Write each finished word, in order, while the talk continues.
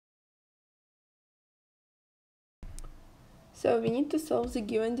So we need to solve the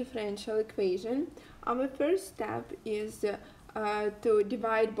given differential equation. Our first step is to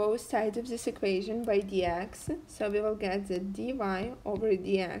divide both sides of this equation by dx. So we will get that dy over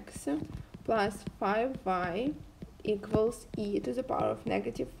dx plus 5y equals e to the power of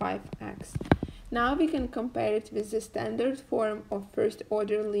negative 5x. Now we can compare it with the standard form of first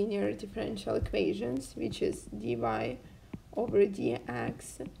order linear differential equations, which is dy over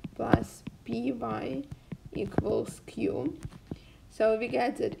dx plus py equals q. So we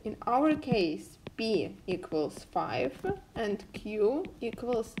get that in our case p equals 5 and q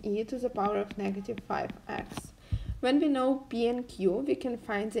equals e to the power of negative 5x. When we know p and q, we can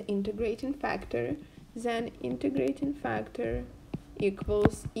find the integrating factor. Then integrating factor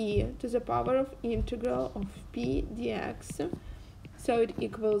equals e to the power of integral of p dx. So it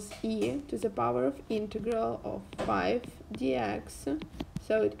equals e to the power of integral of 5 dx.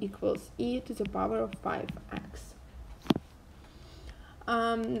 So it equals e to the power of 5x.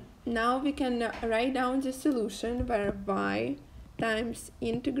 Now we can write down the solution where y times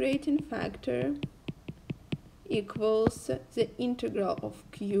integrating factor equals the integral of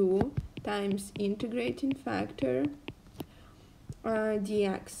q times integrating factor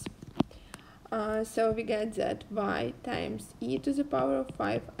dx. So we get that y times e to the power of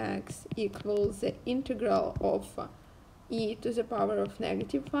 5x equals the integral of e to the power of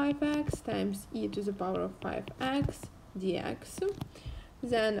negative 5x times e to the power of 5x dx.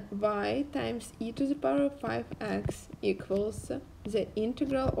 Then y times e to the power of 5x equals the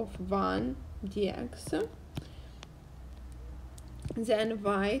integral of 1 dx. Then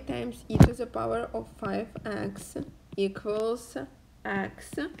y times e to the power of 5x equals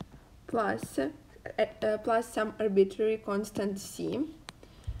x plus some arbitrary constant c.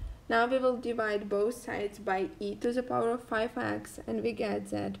 Now we will divide both sides by e to the power of 5x, and we get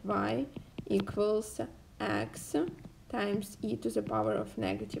that y equals x times e to the power of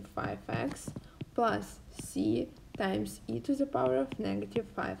negative 5x plus c times e to the power of negative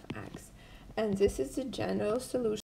 5x. And this is the general solution.